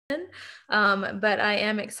but I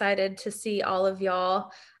am excited to see all of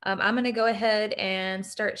y'all. I'm going to go ahead and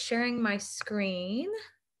start sharing my screen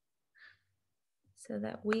so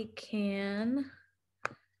that we can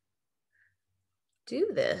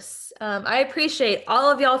do this. I appreciate all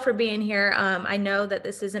of y'all for being here. I know that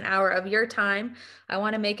this is an hour of your time. I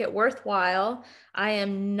want to make it worthwhile. I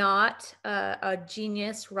am not a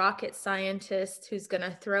genius rocket scientist who's going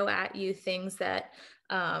to throw at you things that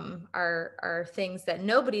are things that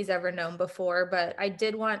nobody's ever known before, but I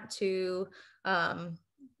did want to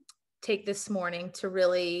take this morning to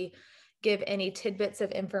really give any tidbits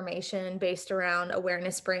of information based around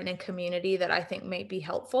awareness, brand, and community that I think may be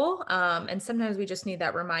helpful. And sometimes we just need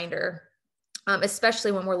that reminder,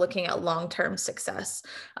 especially when we're looking at long-term success,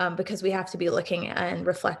 because we have to be looking and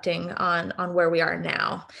reflecting on where we are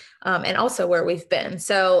now, and also where we've been.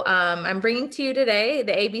 So I'm bringing to you today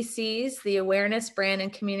the ABCs, the awareness, brand,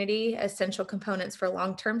 and community essential components for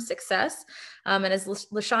long-term success. And as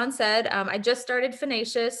LaShawn said, I just started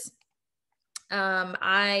Finacious.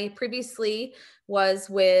 I previously was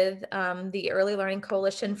with the Early Learning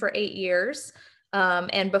Coalition for 8 years.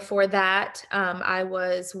 And before that, I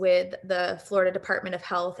was with the Florida Department of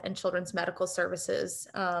Health and Children's Medical Services.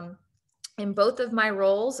 In both of my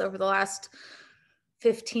roles over the last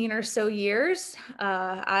 15 or so years,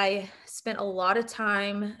 I spent a lot of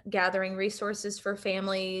time gathering resources for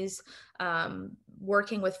families,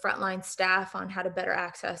 working with frontline staff on how to better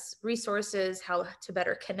access resources, how to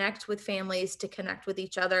better connect with families, to connect with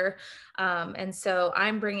each other. And so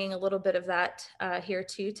I'm bringing a little bit of that here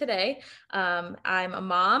to you today. I'm a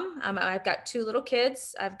mom. I've got 2 little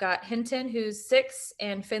kids. I've got Hinton, who's 6,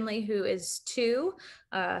 and Finley, who is 2.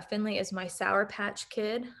 Finley is my Sour Patch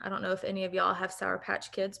Kid. I don't know if any of y'all have Sour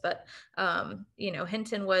Patch Kids, but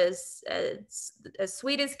Hinton was as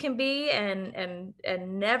sweet as can be, and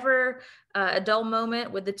never a dull moment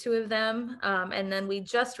with the 2 of them. And then we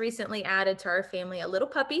just recently added to our family a little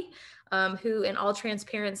puppy, who in all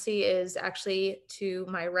transparency is actually to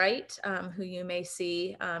my right, who you may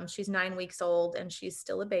see. She's 9 weeks old and she's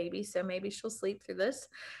still a baby, so maybe she'll sleep through this.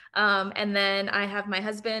 And then I have my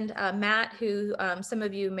husband, Matt, who some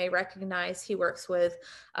of you may recognize. He works with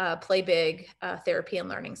Play Big Therapy and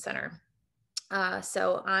Learning Center.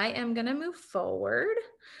 So I am going to move forward.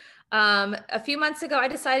 A few months ago, I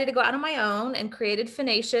decided to go out on my own and created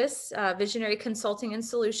Finacious, Visionary Consulting and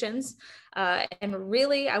Solutions. And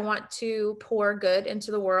really, I want to pour good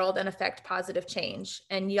into the world and affect positive change.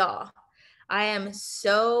 And y'all, I am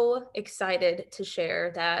so excited to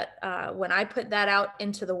share that when I put that out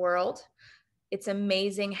into the world, it's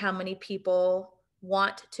amazing how many people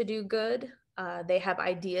want to do good. They have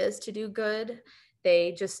ideas to do good.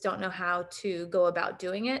 They just don't know how to go about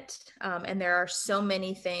doing it. And there are so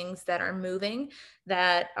many things that are moving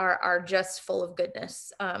that are just full of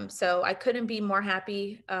goodness. So I couldn't be more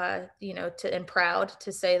happy, and proud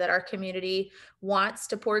to say that our community wants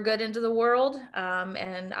to pour good into the world.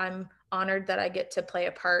 And I'm honored that I get to play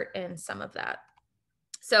a part in some of that.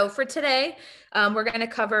 So for today, we're going to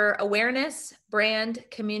cover awareness, brand,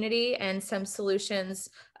 community, and some solutions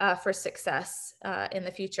for success in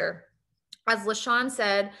the future. As LaShawn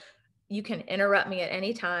said, you can interrupt me at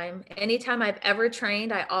any time. Anytime I've ever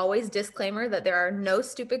trained, I always disclaimer that there are no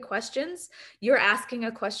stupid questions. You're asking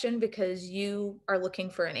a question because you are looking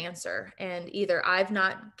for an answer. And either I've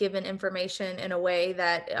not given information in a way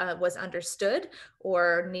that was understood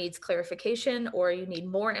or needs clarification, or you need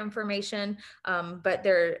more information. But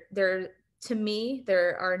to me,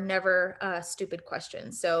 there are never stupid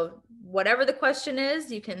questions. So whatever the question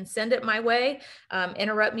is, you can send it my way,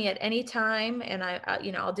 interrupt me at any time, and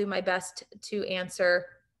I'll do my best to answer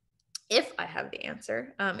if I have the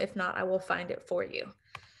answer. If not, I will find it for you.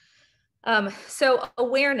 So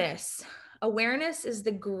awareness is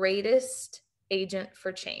the greatest agent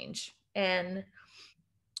for change. And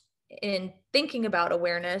in thinking about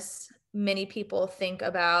awareness, many people think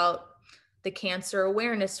about the cancer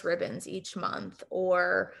awareness ribbons each month,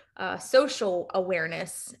 or social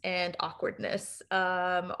awareness and awkwardness,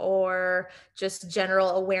 or just general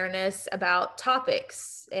awareness about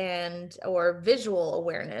topics, or visual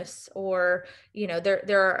awareness, or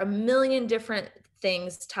there are a million different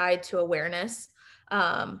things tied to awareness.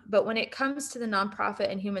 But when it comes to the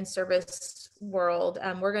nonprofit and human service world,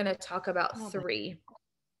 we're going to talk about 3.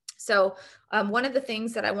 So one of the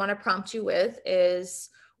things that I want to prompt you with is,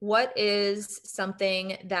 what is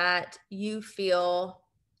something that you feel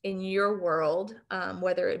in your world,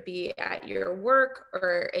 whether it be at your work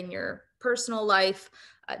or in your personal life,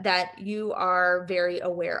 that you are very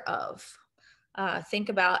aware of? Think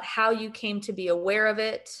about how you came to be aware of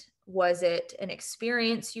it. Was it an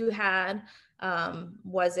experience you had?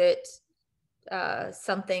 Was it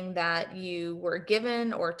something that you were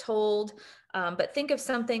given or told? But think of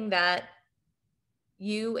something that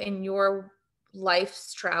you in your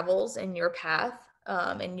life's travels and your path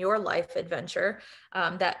and your life adventure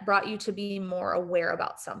that brought you to be more aware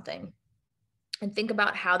about something, and think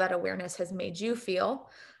about how that awareness has made you feel,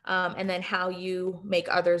 and then how you make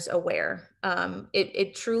others aware.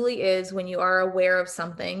 It truly is, when you are aware of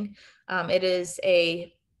something, it is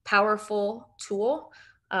a powerful tool,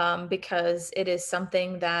 because it is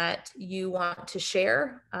something that you want to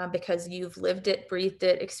share, because you've lived it, breathed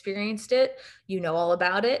it, experienced it, you know all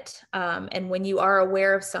about it. And when you are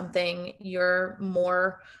aware of something, you're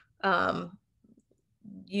more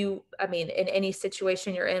I mean, in any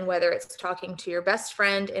situation you're in, whether it's talking to your best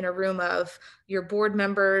friend in a room of your board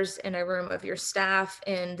members, in a room of your staff,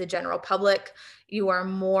 in the general public, you are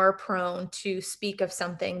more prone to speak of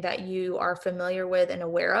something that you are familiar with and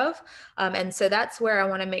aware of. And so that's where I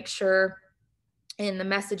want to make sure in the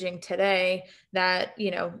messaging today that,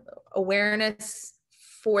 awareness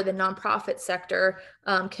for the nonprofit sector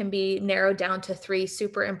can be narrowed down to three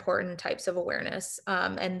super important types of awareness.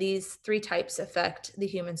 And these three types affect the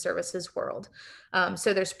human services world.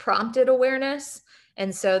 So there's prompted awareness.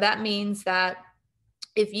 And so that means that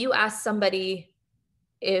if you ask somebody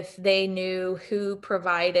if they knew who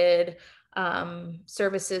provided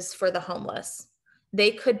services for the homeless,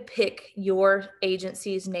 they could pick your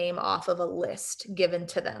agency's name off of a list given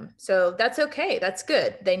to them. So that's okay. That's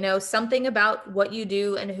good. They know something about what you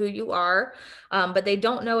do and who you are, but they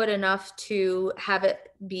don't know it enough to have it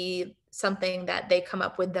be something that they come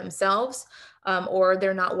up with themselves, or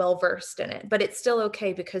they're not well versed in it. But it's still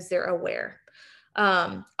okay because they're aware.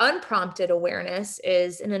 Unprompted awareness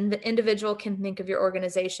is an individual can think of your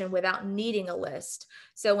organization without needing a list.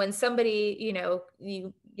 So when somebody,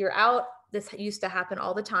 you're out, this used to happen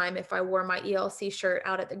all the time. If I wore my ELC shirt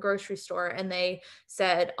out at the grocery store and they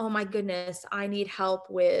said, "Oh my goodness, I need help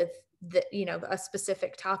with a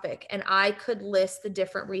specific topic," and I could list the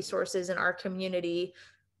different resources in our community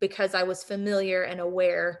because I was familiar and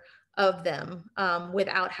aware of them,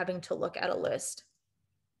 without having to look at a list.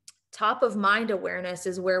 Top of mind awareness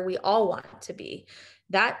is where we all want to be.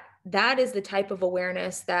 That is the type of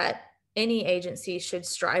awareness that any agency should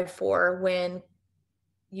strive for when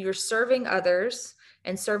you're serving others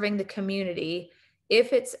and serving the community.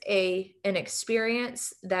 If it's an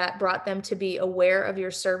experience that brought them to be aware of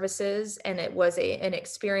your services, and it was an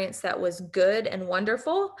experience that was good and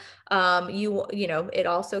wonderful, it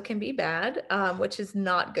also can be bad, which is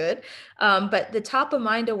not good. But the top of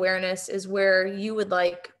mind awareness is where you would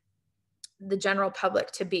like the general public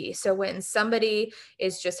to be. So when somebody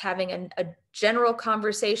is just having a general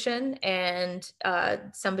conversation and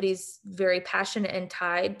somebody's very passionate and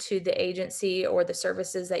tied to the agency or the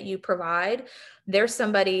services that you provide, there's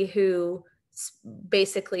somebody who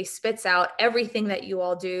basically spits out everything that you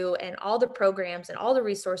all do and all the programs and all the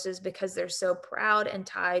resources because they're so proud and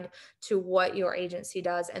tied to what your agency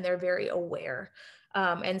does, and they're very aware.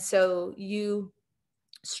 And so you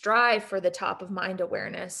strive for the top of mind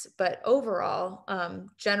awareness, but overall,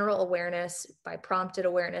 general awareness by prompted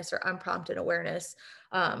awareness or unprompted awareness,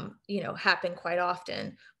 happen quite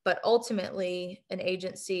often. But ultimately, an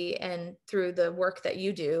agency and through the work that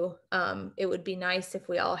you do, it would be nice if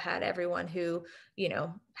we all had everyone who,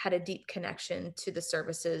 had a deep connection to the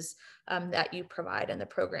services that you provide and the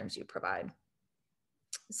programs you provide.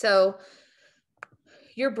 So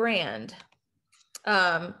your brand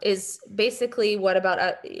is basically what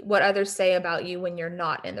others say about you when you're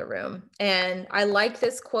not in the room. And I like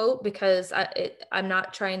this quote because I'm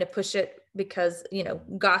not trying to push it because,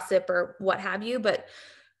 gossip or what have you, but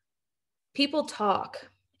people talk,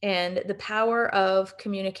 and the power of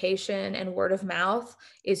communication and word of mouth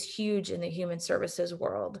is huge in the human services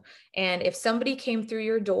world. And if somebody came through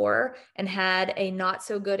your door and had a not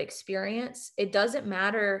so good experience, it doesn't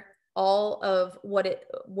matter all of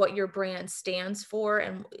what your brand stands for,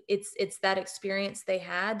 and it's that experience they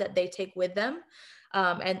had that they take with them,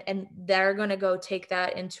 and they're going to go take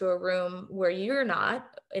that into a room where you're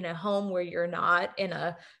not, in a home where you're not, in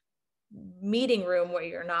a meeting room where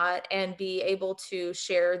you're not, and be able to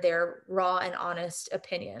share their raw and honest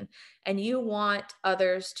opinion. And you want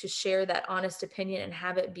others to share that honest opinion and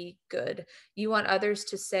have it be good. You want others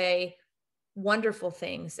to say wonderful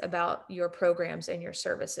things about your programs and your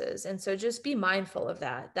services. And so just be mindful of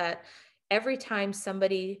that every time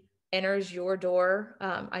somebody enters your door,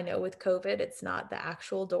 I know with COVID, it's not the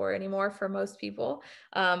actual door anymore for most people,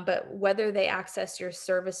 but whether they access your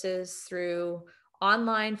services through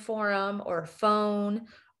online forum or phone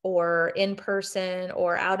or in person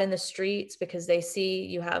or out in the streets because they see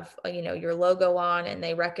you have, your logo on and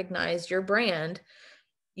they recognize your brand,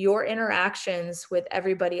 your interactions with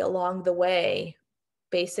everybody along the way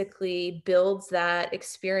basically builds that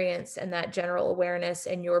experience and that general awareness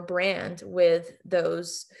and your brand with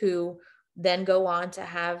those who then go on to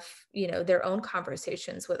have, their own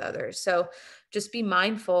conversations with others. So just be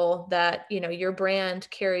mindful that, your brand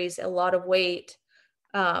carries a lot of weight.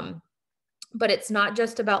 But it's not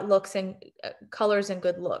just about looks and colors and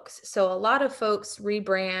good looks. So a lot of folks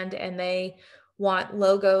rebrand and they want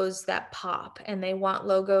logos that pop, and they want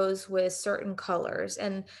logos with certain colors,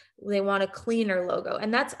 and they want a cleaner logo.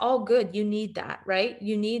 And that's all good. You need that, right?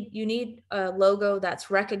 You need a logo that's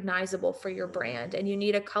recognizable for your brand, and you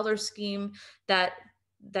need a color scheme that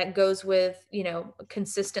goes with,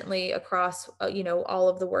 consistently across, all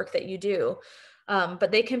of the work that you do.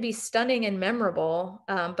 But they can be stunning and memorable.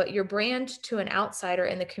 But your brand to an outsider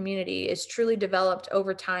in the community is truly developed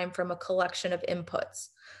over time from a collection of inputs.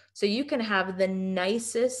 So you can have the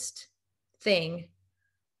nicest thing,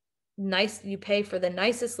 you pay for the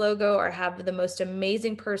nicest logo, or have the most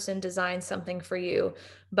amazing person design something for you.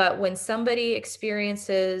 But when somebody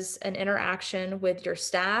experiences an interaction with your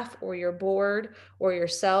staff or your board or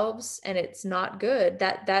yourselves and it's not good,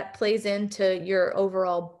 that plays into your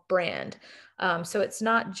overall brand. So it's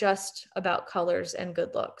not just about colors and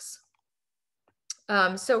good looks.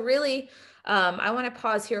 So really, I want to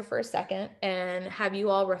pause here for a second and have you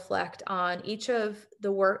all reflect on each of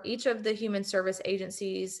the human service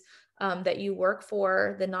agencies that you work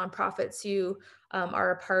for, the nonprofits you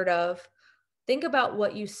are a part of. Think about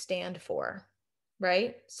what you stand for,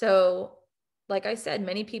 right? So like I said,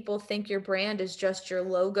 many people think your brand is just your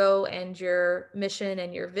logo and your mission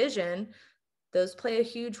and your vision. Those play a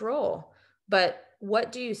huge role. But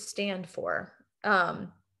what do you stand for?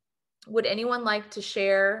 Would anyone like to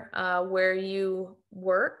share where you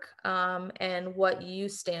work and what you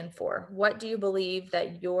stand for? What do you believe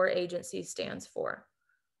that your agency stands for?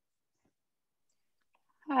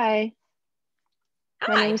 Hi.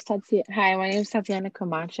 Hi. Hi, my name is Tatiana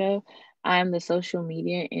Camacho. I'm the social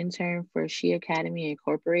media intern for She Academy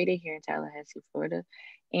Incorporated here in Tallahassee, Florida.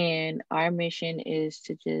 And our mission is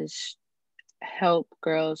to just help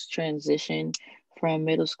girls transition from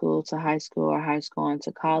middle school to high school or high school on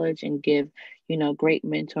to college, and give, great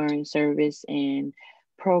mentoring service and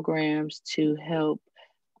programs to help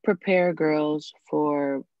prepare girls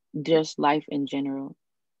for just life in general.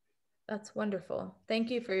 That's wonderful.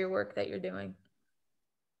 Thank you for your work that you're doing.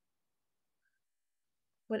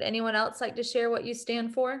 Would anyone else like to share what you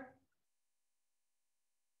stand for?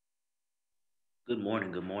 Good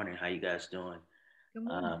morning. Good morning. How you guys doing? Good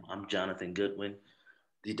morning. I'm Jonathan Goodwin,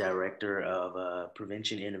 the Director of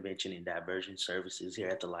Prevention, Intervention, and Diversion Services here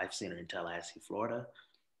at the Life Center in Tallahassee, Florida.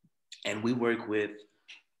 And we work with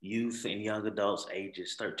youth and young adults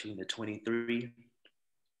ages 13 to 23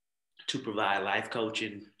 to provide life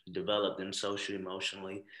coaching, develop them socially,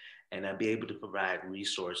 emotionally, and be able to provide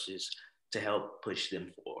resources to help push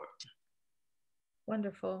them forward.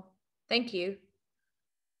 Wonderful. Thank you.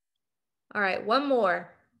 All right, one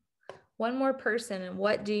more person, and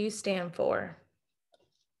what do you stand for?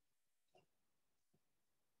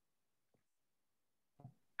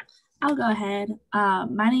 I'll go ahead.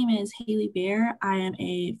 My name is Haley Bear. I am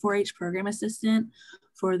a 4-H program assistant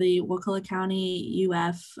for the Wakulla County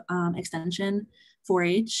UF Extension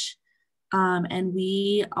 4-H. And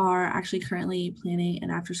we are actually currently planning an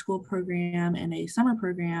after-school program and a summer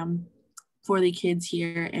program for the kids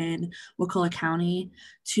here in Wakulla County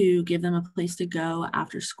to give them a place to go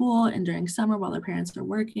after school and during summer while their parents are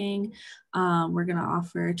working. We're going to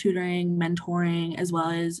offer tutoring, mentoring, as well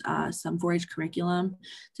as some 4-H curriculum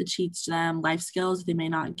to teach them life skills they may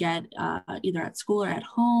not get either at school or at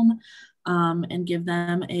home, and give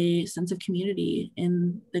them a sense of community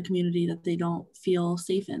in the community that they don't feel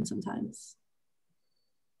safe in sometimes.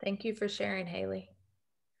 Thank you for sharing, Haley.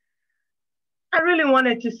 I really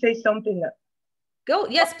wanted to say something. Go.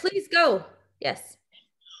 Yes, please go. Yes.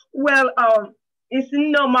 Well, it's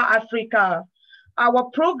Norma Africa. Our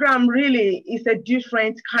program really is a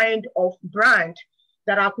different kind of brand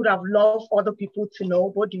that I could have loved other people to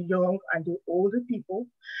know, both the young and the older people,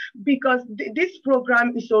 because this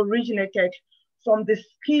program is originated from the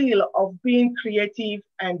skill of being creative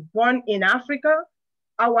and born in Africa,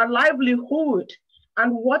 our livelihood,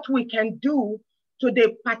 and what we can do to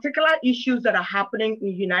the particular issues that are happening in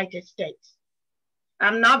the United States.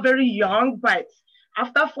 I'm not very young, but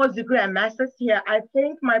after first degree and master's here, I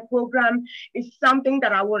think my program is something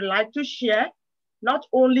that I would like to share, not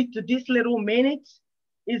only to this little minute.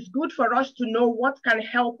 It's good for us to know what can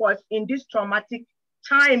help us in this traumatic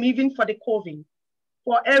time even for the COVID,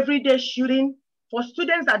 for everyday shooting, for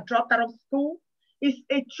students that dropped out of school. It's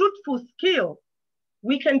a truthful skill.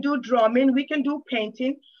 We can do drumming, we can do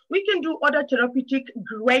painting, we can do other therapeutic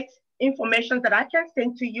great information that I can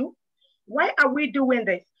send to you. Why are we doing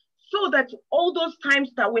this? So that all those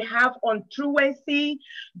times that we have on truancy,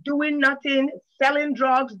 doing nothing, selling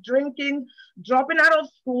drugs, drinking, dropping out of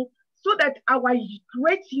school, so that our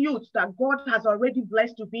great youth that God has already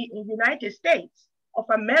blessed to be in the United States of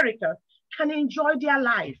America can enjoy their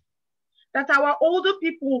life. That our older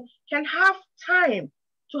people can have time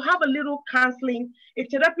to have a little counseling, a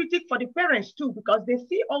therapeutic for the parents too, because they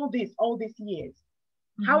see all these years.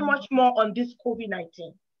 How much more on this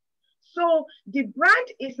COVID-19? So the brand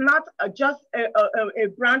is not just a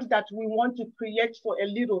brand that we want to create for a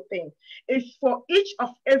little thing. It's for each of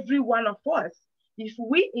every one of us. If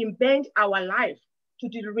we embed our life to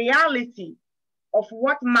the reality of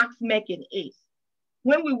what max making is.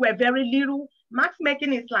 When we were very little, max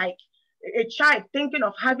making is like a child thinking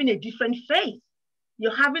of having a different face.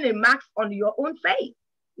 You're having a max on your own face.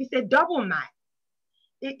 It's a double max.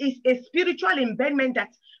 It is a spiritual embedment that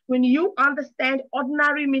when you understand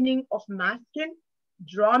ordinary meaning of masking,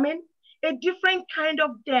 drumming, a different kind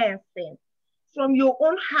of dancing from your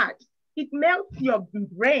own heart, it melts your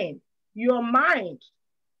brain, your mind,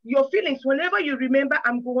 your feelings. Whenever you remember,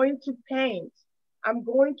 I'm going to paint, I'm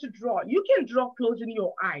going to draw, you can draw closing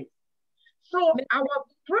your eyes. So our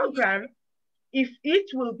program, if it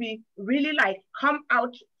will be really like come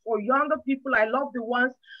out for younger people, I love the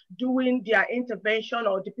ones doing their intervention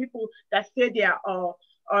or the people that say they are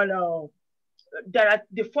on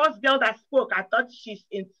the first girl that spoke, I thought she's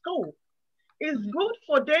in school. It's good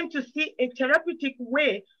for them to see a therapeutic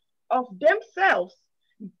way of themselves,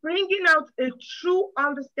 bringing out a true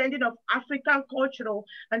understanding of African cultural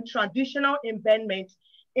and traditional embedment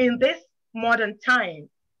in this modern time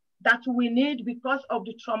that we need because of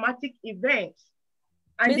the traumatic events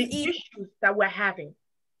and the issues that we're having.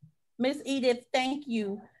 Miss Edith, thank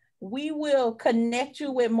you. We will connect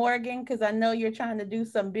you with Morgan because I know you're trying to do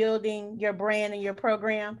some building your brand and your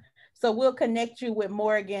program. So we'll connect you with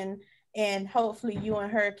Morgan and hopefully you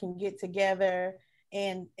and her can get together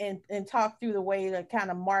and talk through the way to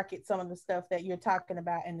kind of market some of the stuff that you're talking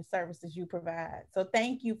about and the services you provide. So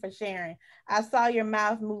thank you for sharing. I saw your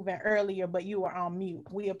mouth moving earlier, but you were on mute.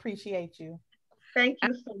 We appreciate you. Thank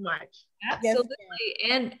you so much. Absolutely.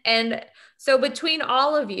 Yes. And so between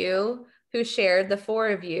all of you who shared, the four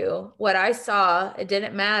of you, what I saw, it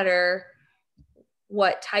didn't matter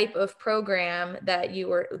what type of program that you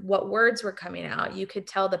were, what words were coming out, you could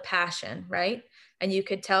tell the passion, right? And you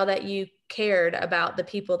could tell that you cared about the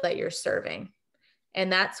people that you're serving. And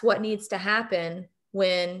that's what needs to happen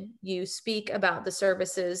when you speak about the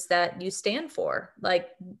services that you stand for. Like,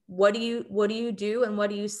 what do you do and what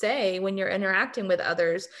do you say when you're interacting with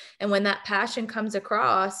others? And when that passion comes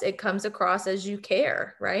across, it comes across as you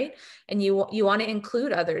care, right? And you want to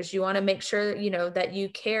include others. You want to make sure, you know, that you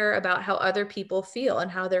care about how other people feel and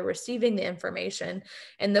how they're receiving the information.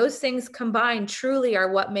 And those things combined truly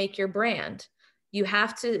are what make your brand. You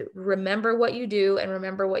have to remember what you do and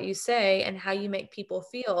remember what you say and how you make people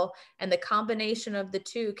feel. And the combination of the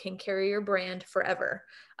two can carry your brand forever.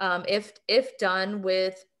 If done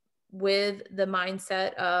with the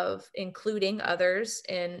mindset of including others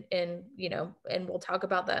in, you know, and we'll talk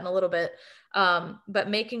about that in a little bit. But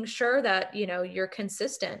making sure that, you know, you're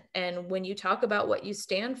consistent. And when you talk about what you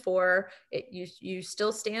stand for, you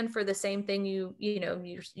still stand for the same thing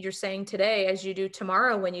you're saying today as you do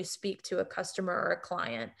tomorrow when you speak to a customer or a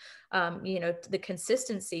client. You know, the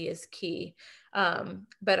consistency is key.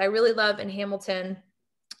 But I really love in Hamilton,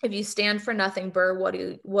 if you stand for nothing, Burr, what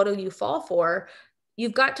do you fall for?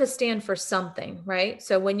 You've got to stand for something, right?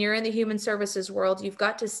 So when you're in the human services world, you've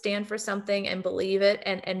got to stand for something and believe it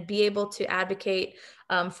and be able to advocate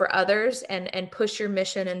for others and push your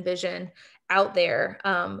mission and vision out there.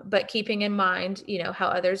 But keeping in mind, you know, how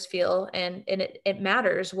others feel and it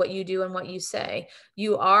matters what you do and what you say.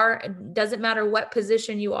 Doesn't matter what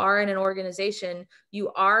position you are in an organization,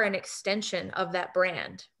 you are an extension of that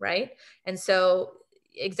brand, right? And so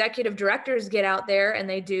executive directors get out there and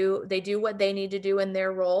they do what they need to do in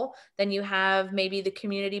their role. Then you have maybe the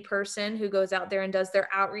community person who goes out there and does their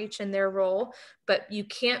outreach in their role. But you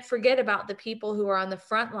can't forget about the people who are on the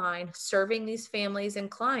front line serving these families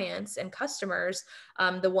and clients and customers,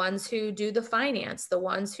 the ones who do the finance, the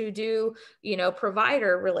ones who do, you know,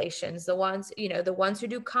 provider relations, the ones who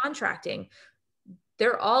do contracting.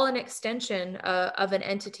 They're all an extension of an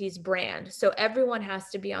entity's brand. So everyone has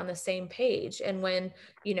to be on the same page. And when,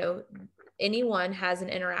 you know, anyone has an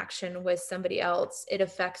interaction with somebody else, it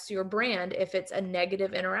affects your brand if it's a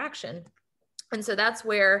negative interaction. And so that's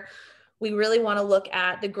where we really want to look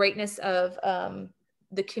at the greatness of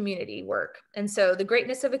the community work. And so the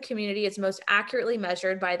greatness of a community is most accurately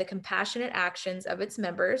measured by the compassionate actions of its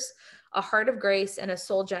members, a heart of grace, and a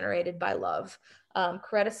soul generated by love.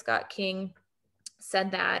 Coretta Scott King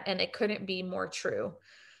said that, and it couldn't be more true.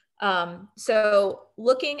 So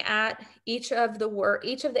looking at each of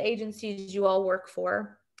the agencies you all work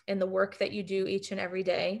for and the work that you do each and every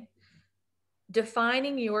day,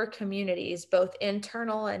 defining your communities, both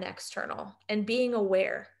internal and external, and being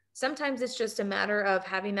aware. Sometimes it's just a matter of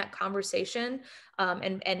having that conversation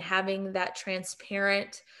and having that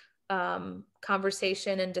transparent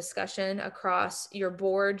conversation and discussion across your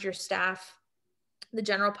board, your staff, the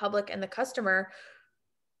general public, and the customer.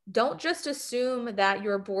 Don't just assume that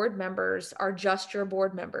your board members are just your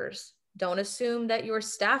board members. Don't assume that your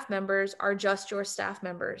staff members are just your staff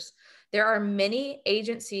members. There are many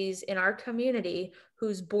agencies in our community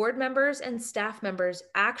whose board members and staff members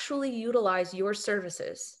actually utilize your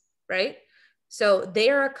services, right? So they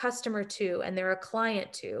are a customer too, and they're a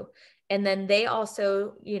client too. And then they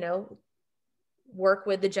also, work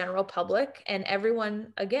with the general public, and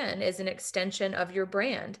everyone, again, is an extension of your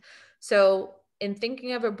brand. So in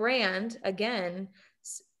thinking of a brand, again,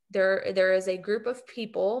 there is a group of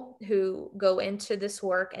people who go into this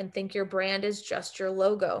work and think your brand is just your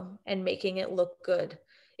logo and making it look good.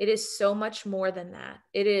 It is so much more than that.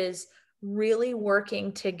 It is really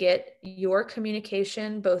working to get your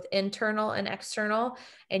communication, both internal and external,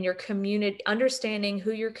 and your community, understanding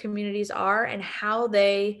who your communities are and how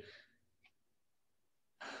they're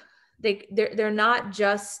not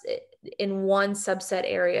just in one subset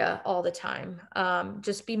area all the time.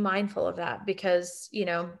 Just be mindful of that, because,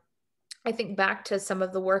 I think back to some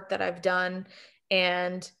of the work that I've done,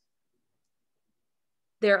 and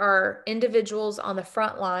there are individuals on the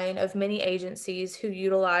front line of many agencies who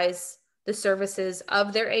utilize the services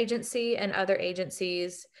of their agency and other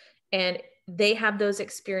agencies, and they have those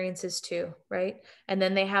experiences too, right? And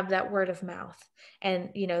then they have that word of mouth. And,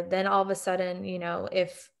 then all of a sudden,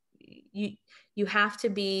 if you have to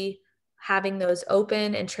be having those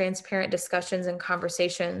open and transparent discussions and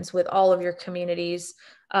conversations with all of your communities,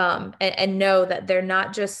 and know that they're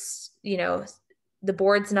not just, the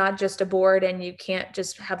board's not just a board, and you can't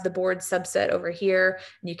just have the board subset over here,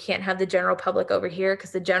 and you can't have the general public over here,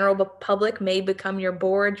 because the general public may become your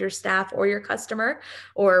board, your staff, or your customer,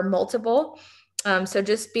 or multiple. So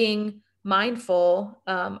just being mindful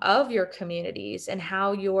of your communities and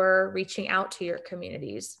how you're reaching out to your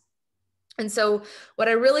communities. And so what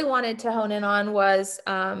I really wanted to hone in on was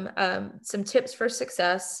some tips for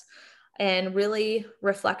success, and really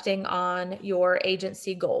reflecting on your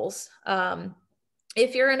agency goals.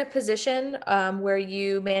 If you're in a position where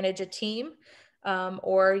you manage a team,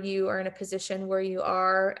 or you are in a position where you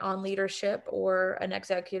are on leadership or an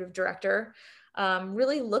executive director,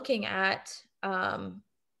 really looking at,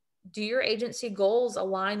 do your agency goals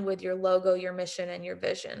align with your logo, your mission, and your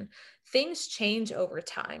vision? Things change over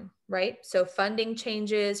time, right? So funding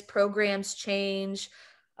changes, programs change,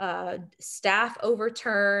 staff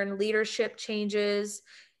overturn, leadership changes.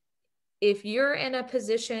 If you're in a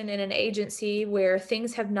position in an agency where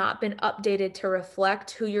things have not been updated to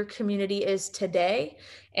reflect who your community is today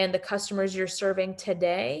and the customers you're serving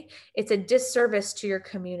today, it's a disservice to your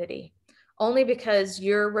community, only because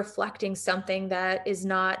you're reflecting something that is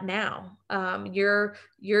not now.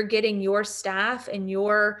 You're getting your staff and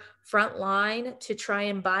your front line to try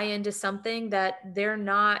and buy into something that they're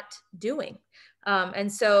not doing.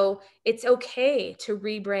 And so it's okay to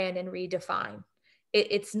rebrand and redefine.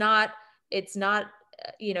 It's not,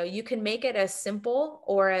 you can make it as simple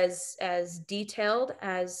or as detailed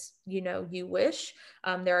as you wish.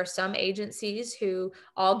 There are some agencies who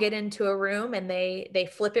all get into a room and they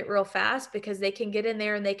flip it real fast, because they can get in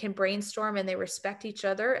there and they can brainstorm, and they respect each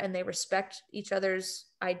other and they respect each other's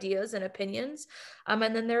ideas and opinions.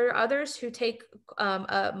 And then there are others who take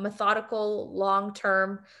a methodical,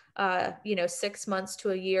 long-term, 6 months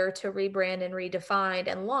to a year to rebrand and redefine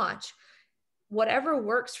and launch. Whatever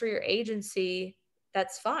works for your agency,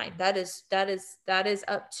 that's fine. That is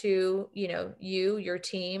up to, you, your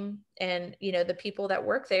team, and, the people that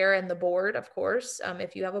work there, and the board, of course,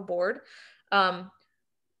 if you have a board. But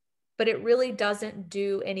it really doesn't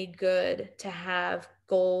do any good to have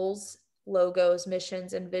goals, logos,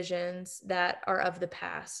 missions, and visions that are of the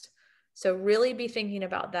past. So really be thinking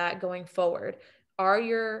about that going forward. Are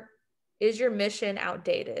your Is your mission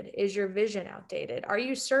outdated? Is your vision outdated? Are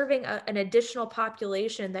you serving an additional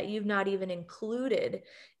population that you've not even included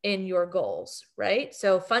in your goals, right?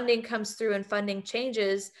 So funding comes through and funding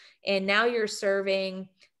changes, and now you're serving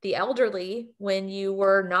the elderly when you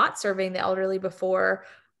were not serving the elderly before.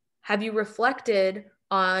 Have you reflected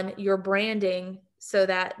on your branding so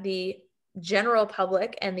that the general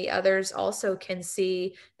public and the others also can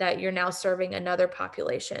see that you're now serving another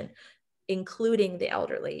population, including the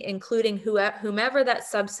elderly, including whomever that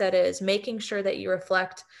subset is, making sure that you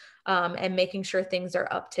reflect and making sure things are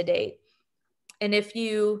up to date. And if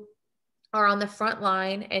you are on the front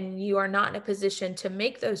line and you are not in a position to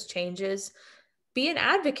make those changes, be an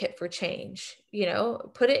advocate for change,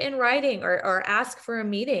 put it in writing or ask for a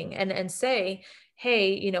meeting and say,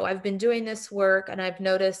 hey, I've been doing this work and I've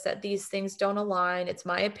noticed that these things don't align. It's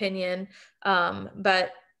my opinion.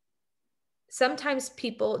 But sometimes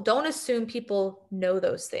people don't assume people know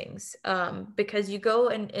those things, because you go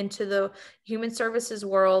into the human services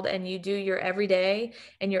world and you do your everyday,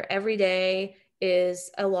 and your everyday is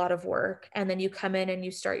a lot of work. And then you come in and you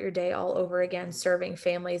start your day all over again, serving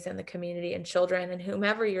families in the community and children and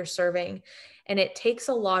whomever you're serving. And it takes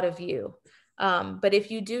a lot of you. But if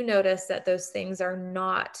you do notice that those things are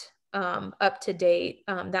not up to date,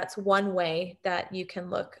 that's one way that you can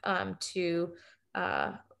look to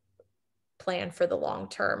plan for the long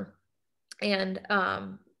term, and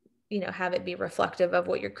have it be reflective of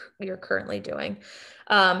what you're currently doing.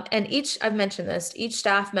 And I've mentioned this, each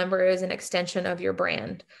staff member is an extension of your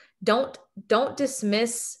brand. Don't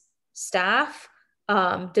dismiss staff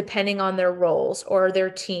depending on their roles or their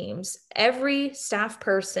teams. Every staff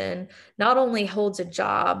person not only holds a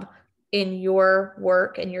job in your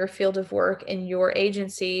work, in your field of work, in your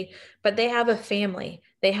agency, but they have a family,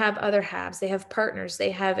 they have other halves, they have partners,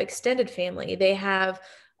 they have extended family, they have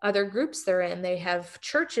other groups they're in, they have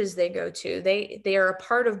churches they go to, they are a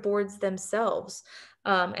part of boards themselves.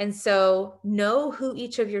 And so know who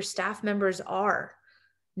each of your staff members are.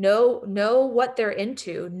 Know what they're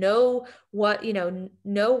into, know what,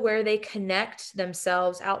 know where they connect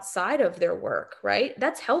themselves outside of their work, right?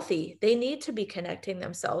 That's healthy. They need to be connecting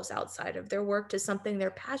themselves outside of their work to something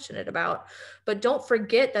they're passionate about. But don't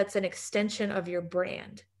forget that's an extension of your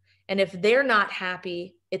brand. And if they're not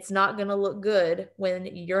happy, it's not going to look good when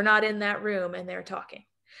you're not in that room and they're talking.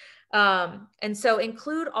 And so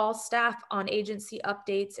include all staff on agency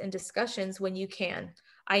updates and discussions when you can.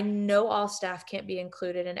 I know all staff can't be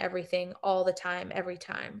included in everything all the time, every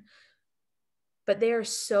time, but they are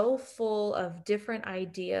so full of different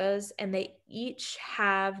ideas, and they each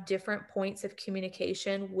have different points of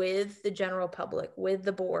communication with the general public, with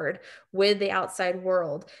the board, with the outside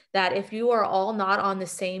world, that if you are all not on the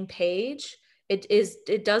same page,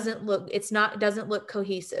 it doesn't look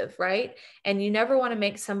cohesive, right? And you never want to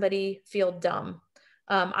make somebody feel dumb.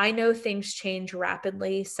 I know things change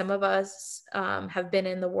rapidly. Some of us have been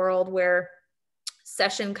in the world where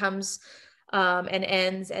session comes and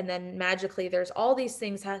ends, and then magically there's all these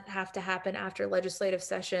things have to happen after legislative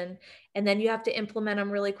session, and then you have to implement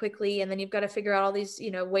them really quickly, and then you've got to figure out all these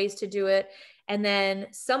ways to do it, and then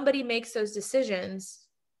somebody makes those decisions,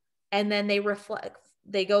 and then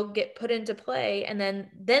they go get put into play, and then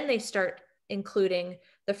they start including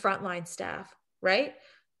the frontline staff, right?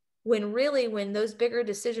 When those bigger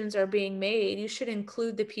decisions are being made, you should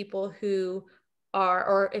include the people who are,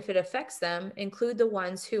 or if it affects them, include the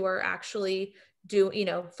ones who are actually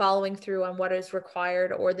following through on what is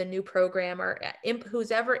required, or the new program, or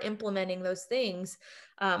who's ever implementing those things,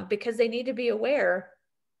 because they need to be aware,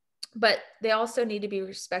 but they also need to be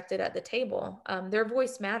respected at the table. Their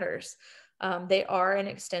voice matters. They are an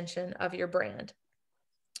extension of your brand.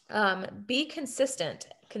 Be consistent.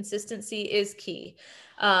 Consistency is key.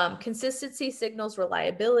 Consistency signals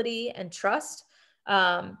reliability and trust.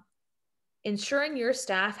 Ensuring your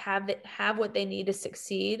staff have what they need to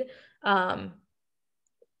succeed.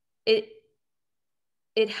 It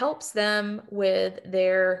helps them with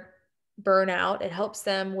their burnout. It helps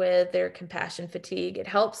them with their compassion fatigue. It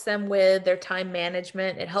helps them with their time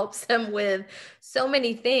management. It helps them with so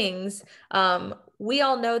many things. We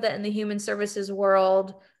all know that in the human services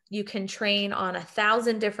world, you can train on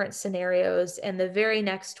 1,000 different scenarios, and the very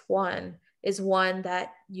next one is one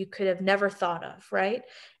that you could have never thought of, right?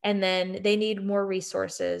 And then they need more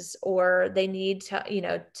resources, or they need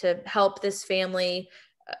to help this family.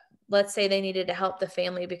 Let's say they needed to help the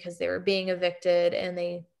family because they were being evicted, and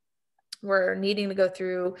they were needing to go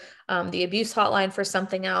through the abuse hotline for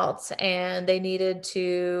something else, and they needed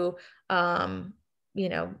to,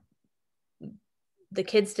 the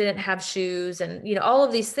kids didn't have shoes, and all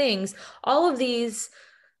of these things, all of these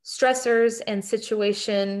stressors and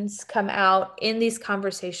situations come out in these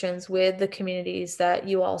conversations with the communities that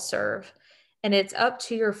you all serve. And it's up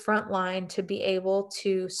to your frontline to be able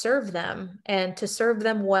to serve them, and to serve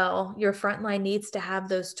them well. Your frontline needs to have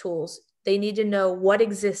those tools. They need to know what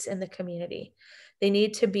exists in the community. They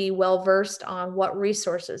need to be well versed on what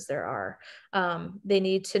resources there are. They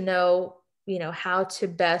need to know, how to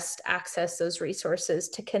best access those resources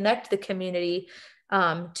to connect the community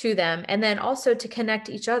to them, and then also to connect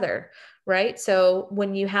each other, right? So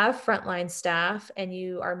when you have frontline staff and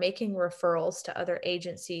you are making referrals to other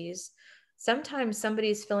agencies, sometimes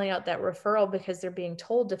somebody's filling out that referral because they're being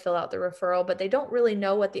told to fill out the referral, but they don't really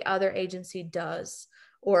know what the other agency does,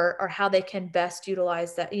 or how they can best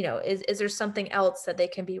utilize that. Is there something else that they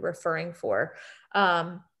can be referring for?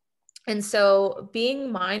 And so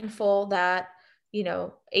being mindful that,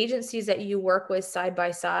 agencies that you work with side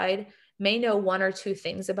by side may know one or two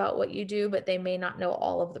things about what you do, but they may not know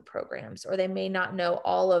all of the programs, or they may not know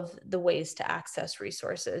all of the ways to access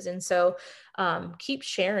resources. And so keep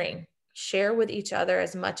share with each other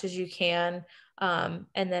as much as you can. And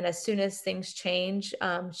then as soon as things change,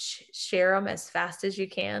 share them as fast as you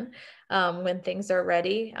can when things are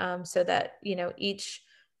ready, so that,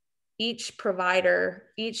 each provider,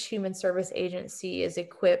 each human service agency is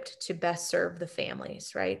equipped to best serve the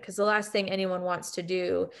families, right? Because the last thing anyone wants to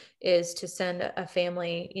do is to send a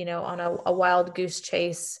family, on a wild goose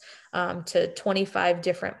chase to 25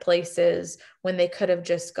 different places when they could have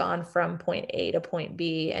just gone from point A to point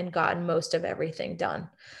B and gotten most of everything done.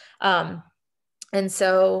 And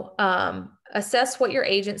so assess what your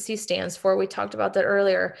agency stands for. We talked about that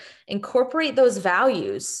earlier. Incorporate those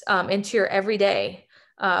values into your everyday,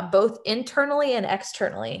 both internally and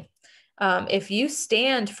externally. If you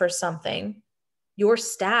stand for something, your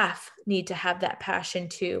staff need to have that passion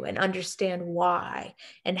too, and understand why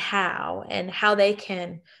and how they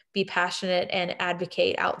can be passionate and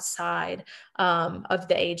advocate outside of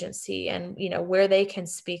the agency, and where they can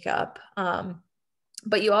speak up.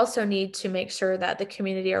 But you also need to make sure that the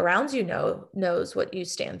community around you knows what you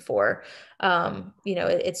stand for.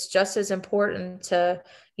 It's just as important to,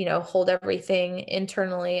 hold everything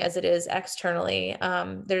internally as it is externally.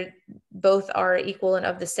 They're both are equal and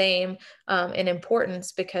of the same in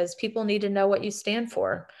importance, because people need to know what you stand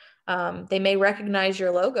for. They may recognize your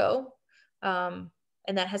logo. And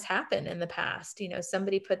that has happened in the past.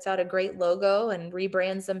 Somebody puts out a great logo and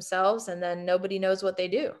rebrands themselves, and then nobody knows what they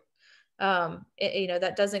do.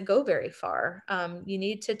 That doesn't go very far. You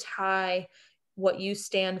need to tie what you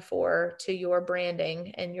stand for to your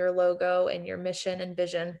branding and your logo and your mission and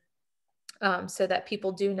vision, so that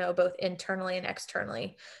people do know both internally and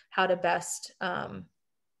externally how to best,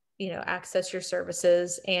 access your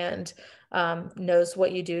services, and knows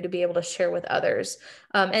what you do to be able to share with others,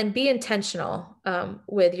 and be intentional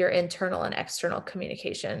with your internal and external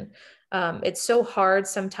communication. It's so hard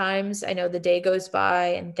sometimes. I know the day goes by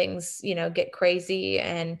and things, get crazy,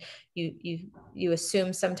 and you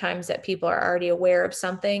assume sometimes that people are already aware of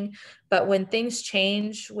something. But when things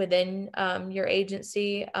change within your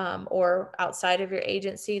agency, or outside of your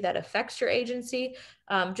agency that affects your agency,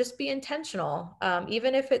 just be intentional.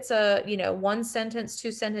 Even if it's a, 1-sentence,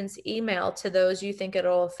 2-sentence email to those you think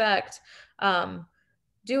it'll affect,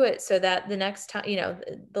 do it so that the next time,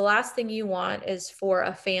 the last thing you want is for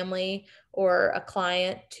a family or a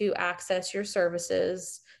client to access your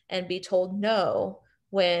services and be told no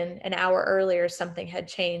when an hour earlier something had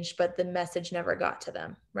changed, but the message never got to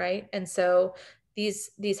them, right? And so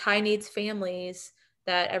these high needs families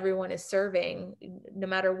that everyone is serving, no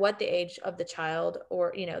matter what the age of the child,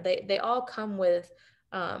 or, they all come with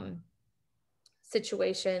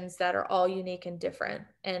situations that are all unique and different.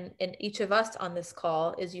 And each of us on this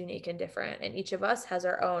call is unique and different. And each of us has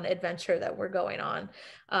our own adventure that we're going on.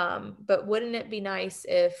 But wouldn't it be nice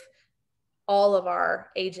if all of our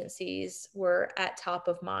agencies were at top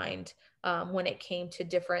of mind when it came to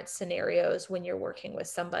different scenarios when you're working with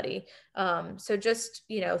somebody? So just,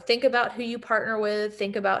 think about who you partner with,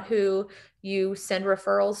 think about who you send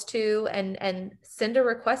referrals to, and send a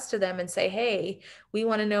request to them and say, hey, we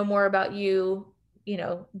want to know more about you.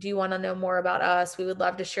 Do you want to know more about us? We would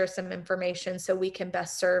love to share some information so we can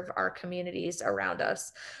best serve our communities around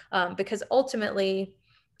us. Because ultimately,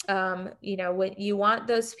 when you want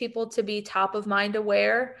those people to be top of mind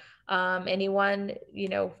aware, anyone,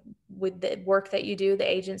 with the work that you do, the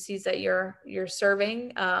agencies that you're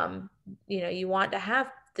serving, you want to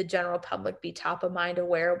have the general public be top of mind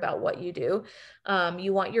aware about what you do.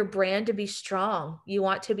 You want your brand to be strong. You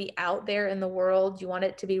want to be out there in the world. You want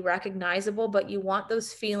it to be recognizable, but you want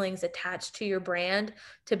those feelings attached to your brand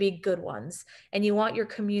to be good ones. And you want your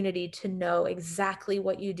community to know exactly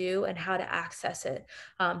what you do and how to access it.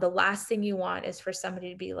 The last thing you want is for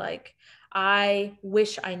somebody to be like, I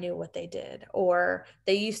wish I knew what they did, or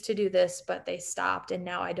they used to do this, but they stopped and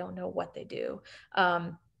now I don't know what they do.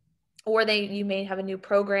 Or you may have a new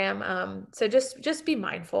program. So just be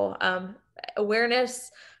mindful. Awareness,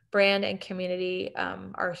 brand, and community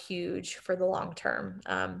are huge for the long term.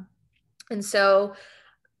 And so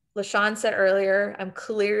LaShawn said earlier, I'm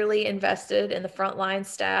clearly invested in the frontline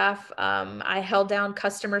staff. I held down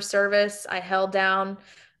customer service. I held down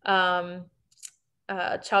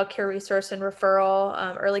child care resource and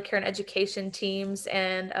referral, early care and education teams,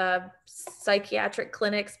 and psychiatric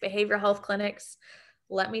clinics, behavioral health clinics.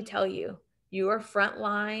 Let me tell you, your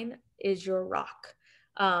frontline is your rock.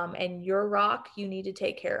 And your rock you need to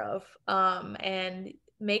take care of. And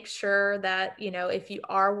make sure that, if you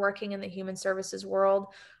are working in the human services world,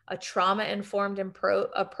 a trauma-informed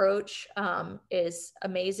approach is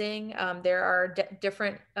amazing. There are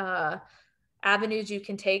different avenues you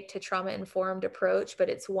can take to trauma-informed approach, but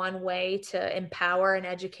it's one way to empower and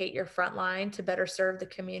educate your frontline to better serve the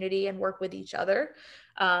community and work with each other,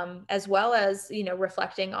 as well as,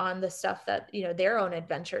 reflecting on the stuff that, their own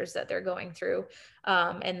adventures that they're going through,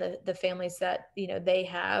 and the families that, they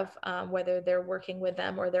have, whether they're working with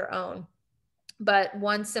them or their own. But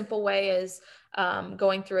one simple way is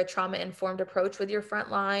going through a trauma-informed approach with your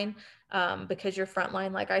frontline, because your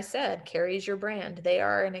frontline, like I said, carries your brand. They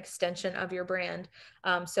are an extension of your brand.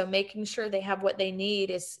 So making sure they have what they need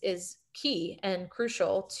is key and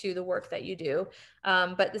crucial to the work that you do.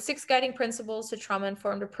 But the 6 guiding principles to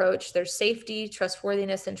trauma-informed approach, there's safety,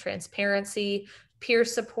 trustworthiness, and transparency, peer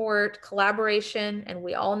support, collaboration, and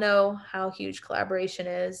we all know how huge collaboration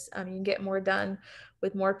is. You can get more done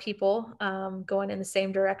with more people going in the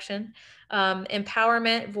same direction.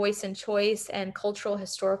 Empowerment, voice and choice, and cultural,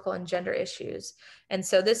 historical, and gender issues. And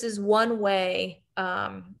so this is one way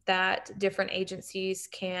that different agencies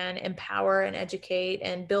can empower and educate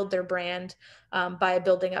and build their brand by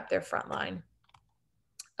building up their frontline.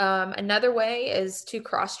 Another way is to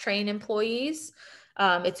cross-train employees.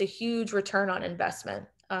 It's a huge return on investment.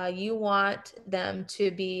 You want them to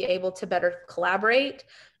be able to better collaborate,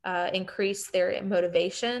 increase their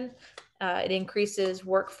motivation. It increases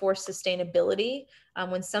workforce sustainability.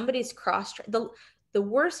 When somebody's cross-trained,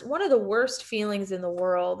 one of the worst feelings in the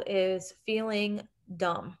world is feeling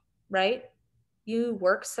dumb, right? You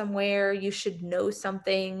work somewhere, you should know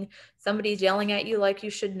something, somebody's yelling at you like you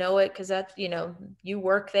should know it because that's, you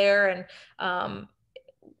work there. And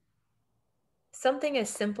something as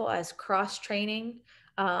simple as cross-training,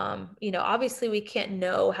 obviously we can't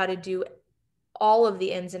know how to do all of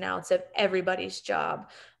the ins and outs of everybody's job.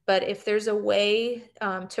 But if there's a way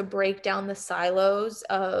to break down the silos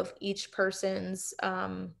of each person's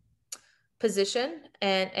position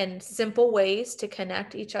and simple ways to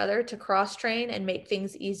connect each other, to cross-train and make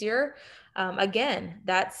things easier, again,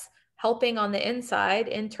 that's helping on the inside,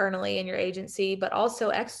 internally in your agency, but also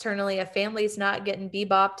externally. A family's not getting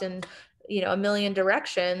bebopped and a million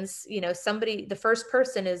directions. The first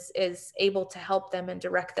person is able to help them and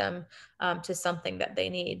direct them to something that they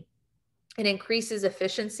need. It increases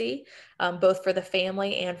efficiency, both for the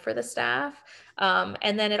family and for the staff.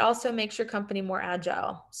 And then it also makes your company more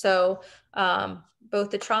agile. So both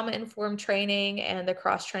the trauma-informed training and the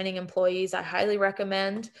cross-training employees, I highly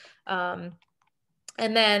recommend.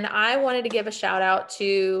 And then I wanted to give a shout out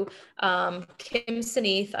to Kim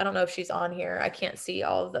Saneeth. I don't know if she's on here. I can't see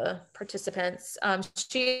all of the participants.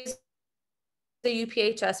 She's the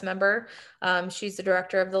UPHS member. She's the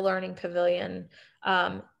director of the Learning Pavilion.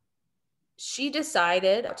 She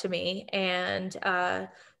decided to me, and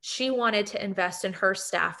she wanted to invest in her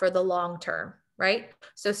staff for the long term, right?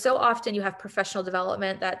 So often you have professional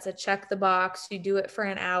development. That's a check the box. You do it for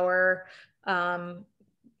an hour, then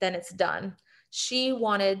it's done. She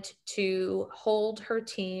wanted to hold her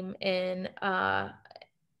team in a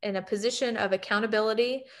position of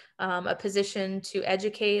accountability, a position to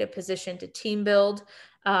educate, a position to team build.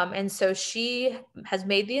 And so she has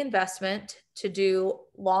made the investment to do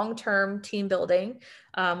long-term team building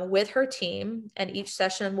with her team, and each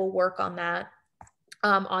session will work on that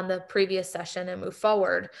on the previous session and move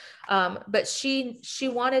forward. But she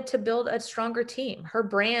wanted to build a stronger team. Her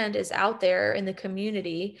brand is out there in the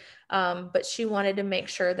community, but she wanted to make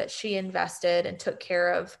sure that she invested and took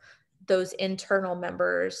care of those internal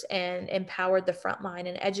members and empowered the front line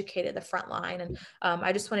and educated the front line. And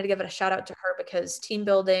I just wanted to give it a shout out to her, because team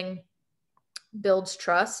building builds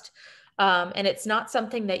trust. And it's not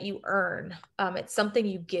something that you earn. It's something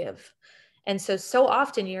you give. And so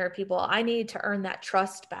often you hear people, I need to earn that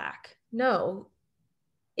trust back. No,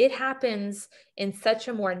 it happens in such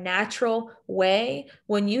a more natural way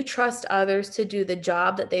when you trust others to do the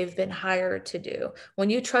job that they've been hired to do, when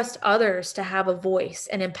you trust others to have a voice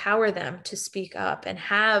and empower them to speak up and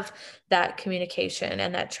have that communication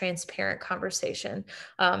and that transparent conversation.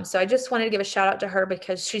 So I just wanted to give a shout out to her,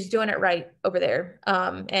 because she's doing it right over there.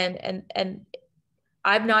 And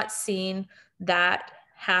I've not seen that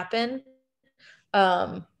happen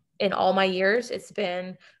in all my years. It's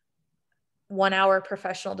been 1 hour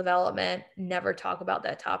professional development, never talk about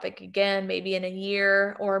that topic again, maybe in a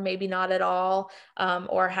year, or maybe not at all,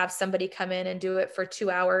 or have somebody come in and do it for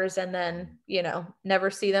 2 hours and then,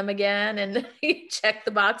 never see them again. And you check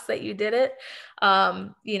the box that you did it.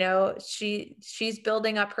 She's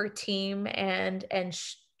building up her team and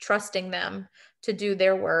trusting them to do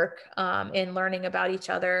their work, in learning about each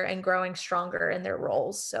other and growing stronger in their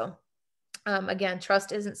roles. So again,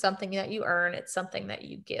 trust isn't something that you earn, it's something that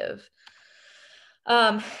you give.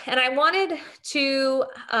 And I wanted to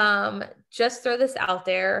just throw this out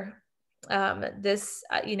there,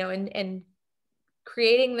 in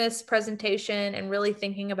creating this presentation and really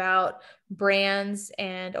thinking about brands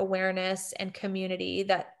and awareness and community,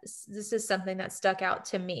 that this is something that stuck out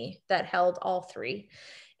to me, that held all three.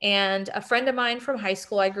 And a friend of mine from high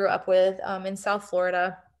school I grew up with in South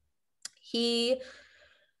Florida, he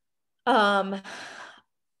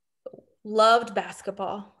loved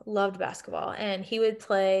basketball, and he would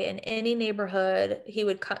play in any neighborhood. He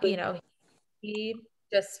would, he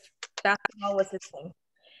just, basketball was his thing.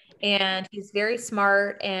 And he's very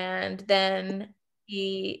smart. And then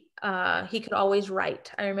he could always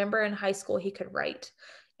write. I remember in high school, he could write.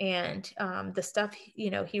 And the stuff,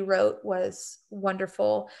 he wrote was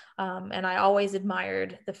wonderful. And I always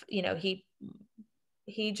admired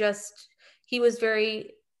he just was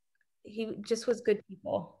good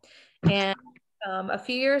people. And a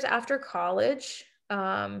few years after college,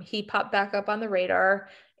 he popped back up on the radar,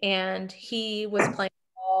 and he was playing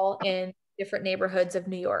ball in different neighborhoods of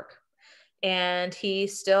New York. And he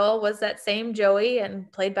still was that same Joey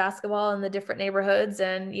and played basketball in the different neighborhoods,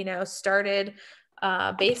 and, started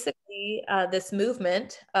basically this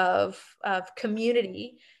movement of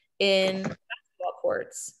community in basketball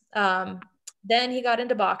courts. Then he got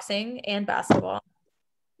into boxing and basketball,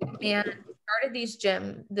 and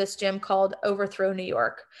started this gym called Overthrow New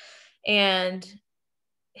York. And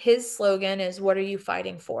his slogan is, what are you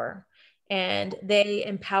fighting for? And they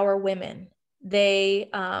empower women. They're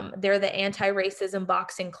the anti-racism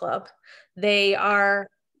boxing club. They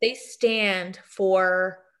stand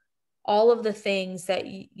for all of the things that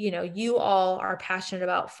you all are passionate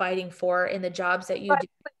about fighting for in the jobs that you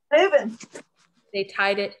do. They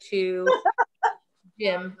tied it to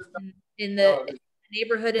gym in the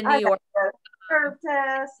neighborhood in New York. Curve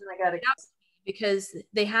test, and I got to, because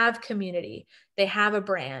they have community, they have a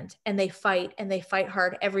brand, and they fight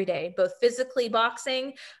hard every day, both physically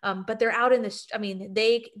boxing, but they're out in this. I mean,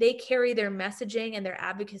 they carry their messaging and their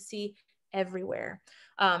advocacy everywhere.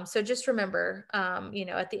 So just remember,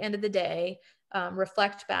 at the end of the day,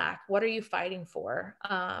 reflect back. What are you fighting for?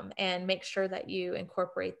 And make sure that you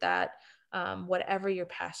incorporate that, whatever you're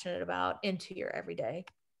passionate about, into your everyday.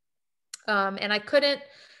 And I couldn't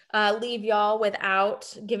leave y'all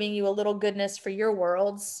without giving you a little goodness for your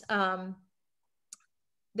worlds.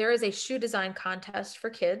 There is a shoe design contest for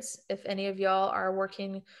kids. If any of y'all are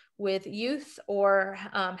working with youth or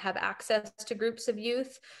have access to groups of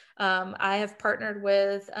youth, I have partnered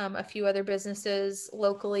with a few other businesses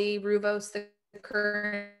locally, Ruvos, the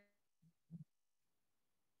current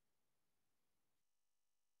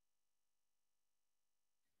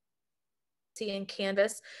and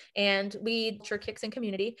Canvas, and we kicks in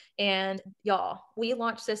community. And y'all, we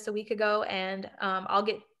launched this a week ago, and I'll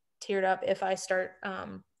get teared up if I start.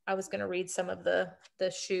 I was going to read some of the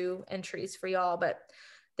shoe entries for y'all, but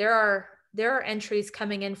there are entries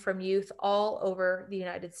coming in from youth all over the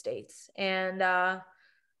United States, and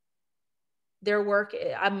their work,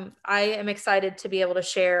 I am excited to be able to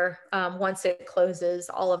share, once it closes,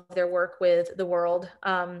 all of their work with the world.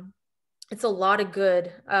 It's a lot of good.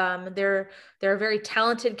 There are very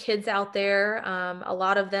talented kids out there. A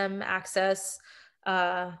lot of them access,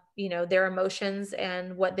 their emotions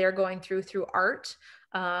and what they're going through art.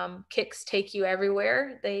 Kicks take you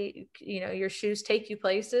everywhere. Your shoes take you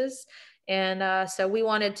places. And so we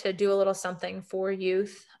wanted to do a little something for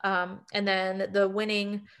youth. And then the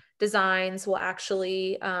winning designs will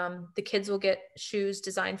actually, the kids will get shoes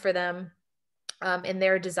designed for them in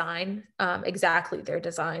their design, exactly their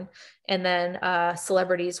design. And then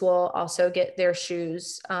celebrities will also get their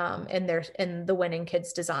shoes in the winning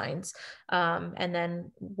kids designs. And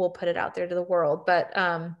then we'll put it out there to the world. But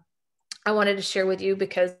I wanted to share with you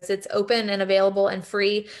because it's open and available and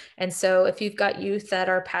free. And so if you've got youth that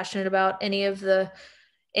are passionate about any of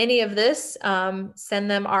this,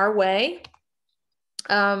 send them our way.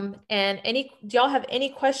 And do y'all have any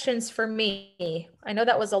questions for me? I know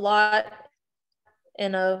that was a lot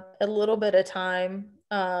in a little bit of time,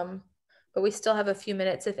 but we still have a few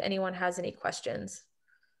minutes if anyone has any questions.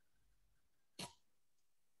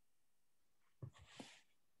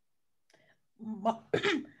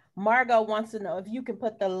 Margot wants to know if you can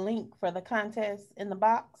put the link for the contest in the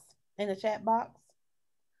chat box.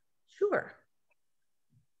 Sure.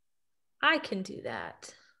 I can do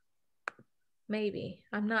that. Maybe.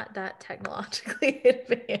 I'm not that technologically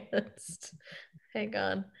advanced. Hang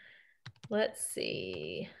on. Let's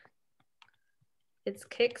see. It's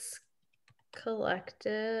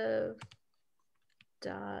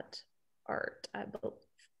kickscollective.art, I believe.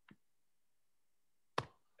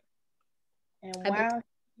 And while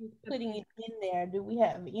he's putting it in there, do we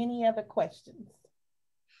have any other questions?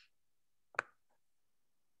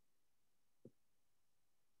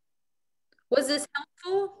 Was this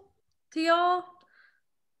helpful to y'all?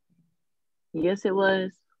 Yes, it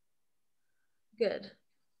was. Good.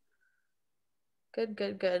 Good,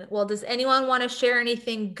 good, good. Well, does anyone want to share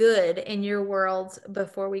anything good in your worlds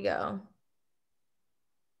before we go?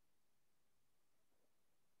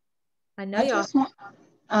 I know y'all.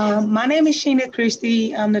 My name is Sheena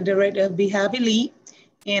Christie. I'm the director of Beehive Elite.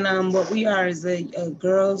 And what we are is a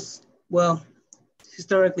girls, well,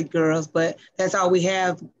 historically girls, but that's all we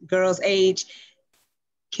have, girls age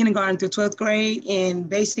kindergarten through 12th grade. And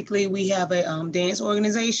basically we have a dance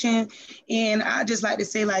organization. And I just like to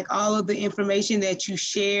say, like, all of the information that you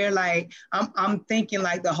share, like I'm thinking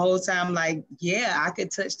like the whole time, like, yeah, I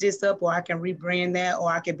could touch this up, or I can rebrand that, or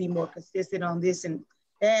I could be more consistent on this and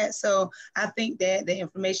that. So I think that the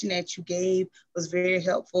information that you gave was very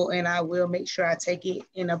helpful, and I will make sure I take it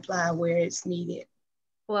and apply where it's needed.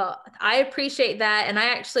 Well, I appreciate that. And I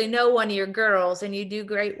actually know one of your girls, and you do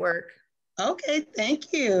great work. Okay,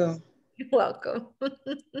 thank you. You're welcome.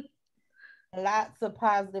 Lots of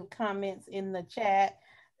positive comments in the chat.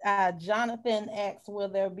 Jonathan asks, will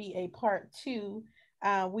there be a part 2?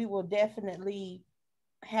 We will definitely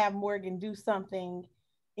have Morgan do something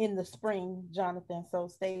in the spring, Jonathan. So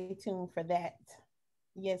stay tuned for that.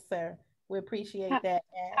 Yes, sir. We appreciate that.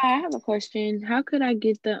 I have a question. How could I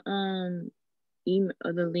get the email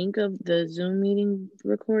or the link of the Zoom meeting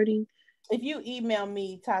recording? If you email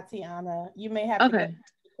me, Tatiana, you may have to go to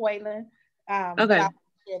Quaylen, but I'll make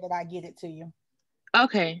sure that I get it to you.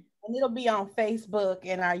 Okay. And it'll be on Facebook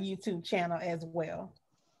and our YouTube channel as well.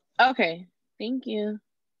 Okay. Thank you.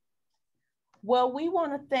 Well, we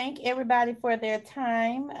want to thank everybody for their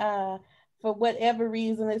time. For whatever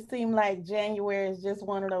reason, it seemed like January is just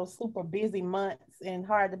one of those super busy months, and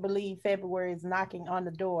hard to believe February is knocking on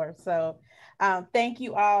the door. So thank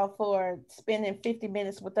you all for spending 50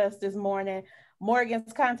 minutes with us this morning.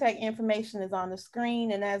 Morgan's contact information is on the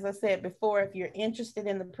screen. And as I said before, if you're interested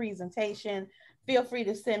in the presentation, feel free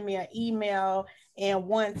to send me an email. And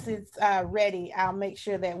once it's ready, I'll make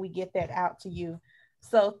sure that we get that out to you.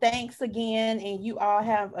 So thanks again, and you all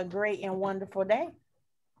have a great and wonderful day.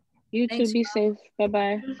 You too. Be safe.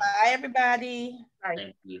 Bye-bye. Bye, everybody.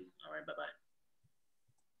 Thank you. All right, bye-bye.